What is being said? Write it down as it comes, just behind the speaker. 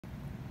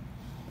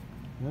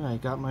And I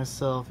got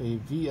myself a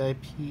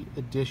VIP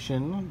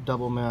edition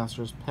Double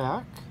Masters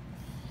pack.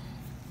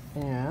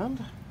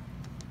 And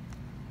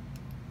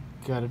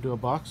got to do a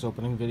box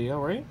opening video,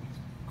 right?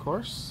 Of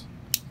course.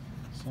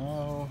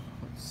 So,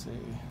 let's see.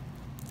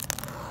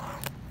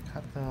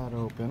 Cut that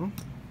open.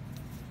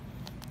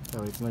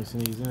 That way it's nice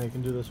and easy. I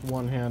can do this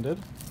one-handed.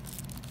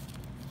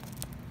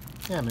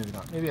 Yeah, maybe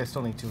not. Maybe I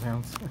still need two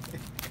hands. Okay,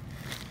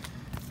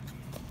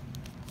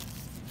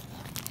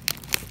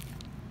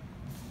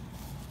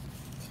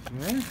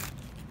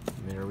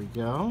 there we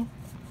go.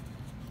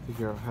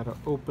 Figure out how to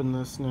open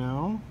this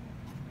now.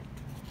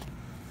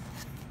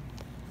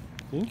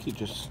 I think you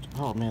just,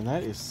 oh man,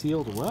 that is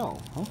sealed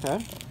well.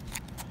 Okay.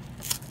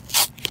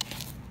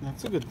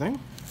 That's a good thing.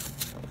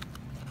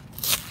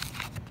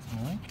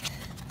 Right.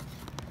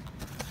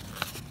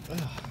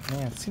 Ugh,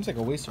 man, it seems like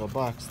a waste of a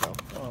box though,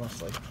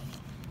 honestly.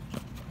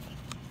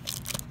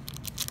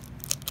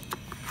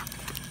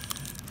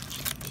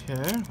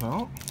 Okay,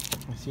 well,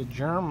 I see a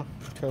germ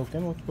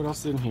token. What else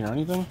is in here?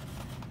 Anything?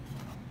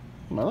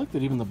 I like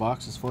that even the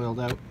box is foiled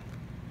out.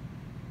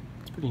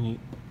 It's pretty neat.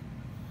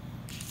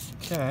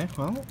 Okay,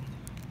 well,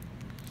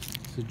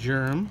 it's a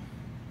germ.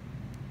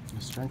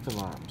 The strength of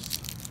arms.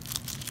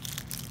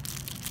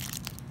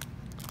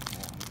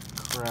 And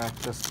crack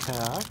this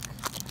pack.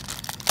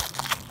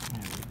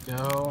 There we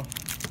go.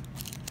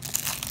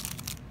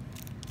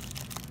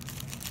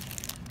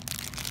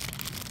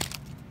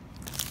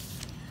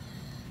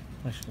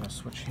 I'm actually going to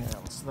switch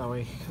hands, that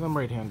way, because I'm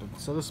right-handed,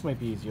 so this might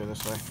be easier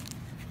this way.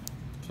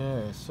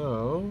 Okay,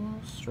 so,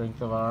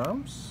 Strength of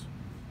Arms,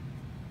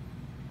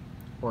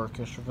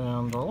 Orcish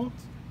Vandal,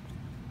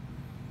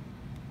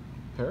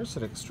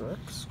 Parasitic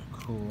Strix,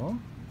 cool,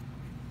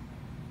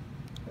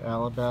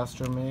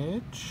 Alabaster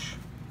Mage,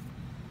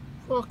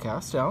 Foil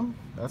Cast Down,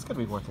 that's going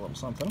to be worth a little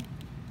something.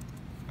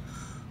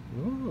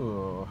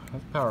 Ooh,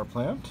 that's Power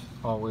Plant,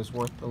 always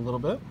worth a little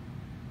bit.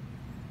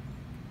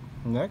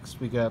 Next,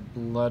 we got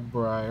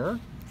Bloodbriar,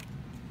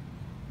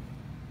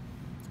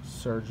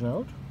 Surge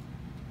Node.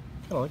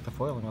 Kind of like the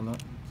foiling on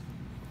that.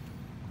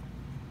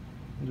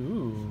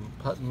 Ooh,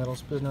 Metal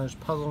Spinner's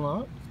Puzzle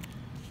Knot.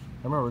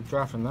 I remember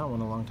drafting that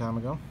one a long time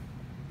ago.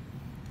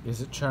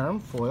 Izzet Charm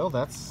foil.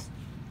 That's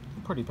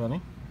a pretty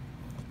penny.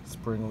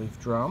 Springleaf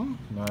Drum,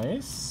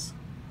 nice.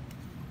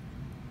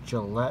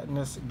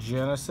 Gelatinous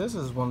Genesis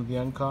is one of the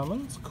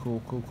uncommons.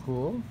 Cool, cool,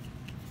 cool.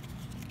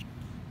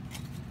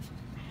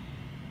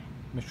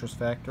 Mistress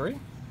Factory,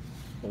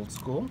 old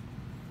school.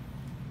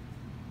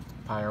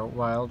 Pirate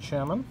Wild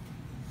Shaman.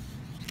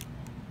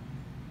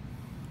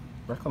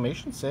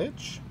 Reclamation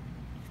Sage,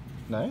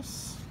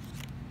 nice.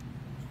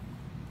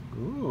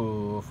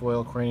 Ooh,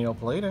 foil cranial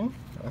plating,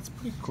 that's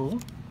pretty cool.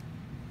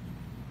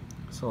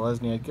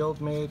 Selesnya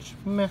Guildmage,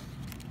 meh.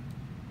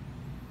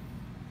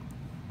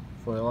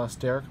 Foil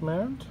Austere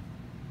Command.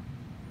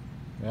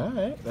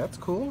 Alright, that's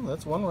cool,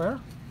 that's one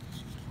rare.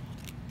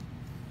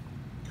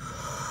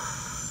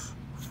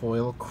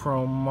 Foil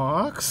Chrome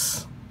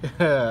Mox.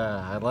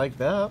 Yeah, I like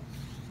that.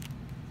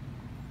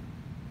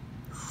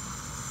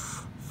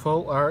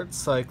 Full Art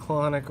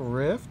Cyclonic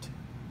Rift.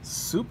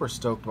 Super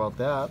stoked about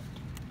that.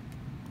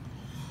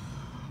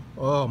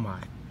 Oh my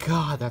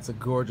god, that's a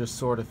gorgeous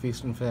Sword of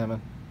Feast and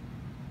Famine.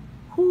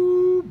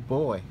 Whoo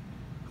boy.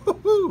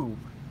 Woohoo!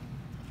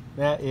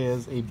 That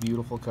is a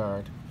beautiful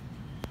card.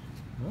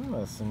 Oh,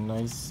 that's some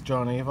nice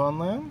John Avon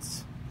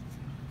lands.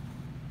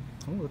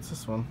 Oh, what's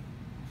this one?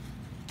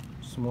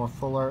 Some more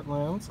Full Art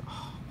lands.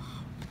 Oh,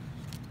 wow.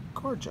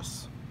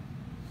 Gorgeous.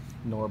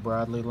 Noah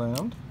Bradley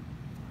land.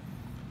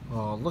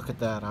 Oh, look at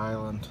that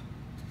island.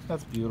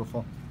 That's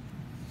beautiful.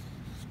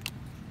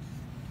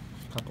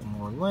 Couple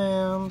more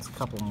lands,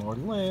 couple more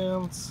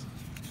lands.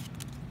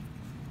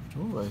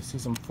 Ooh, I see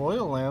some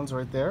foil lands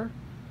right there.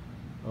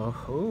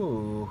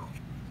 Oh,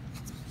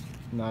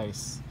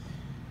 nice.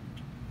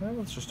 That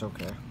one's just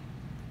okay.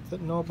 Is it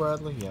Noah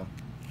Bradley? Yeah.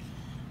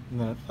 And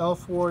then an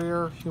Elf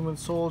Warrior, Human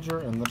Soldier,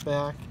 and the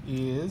back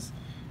is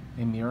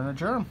a Mirror and a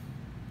Germ.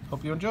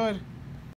 Hope you enjoyed.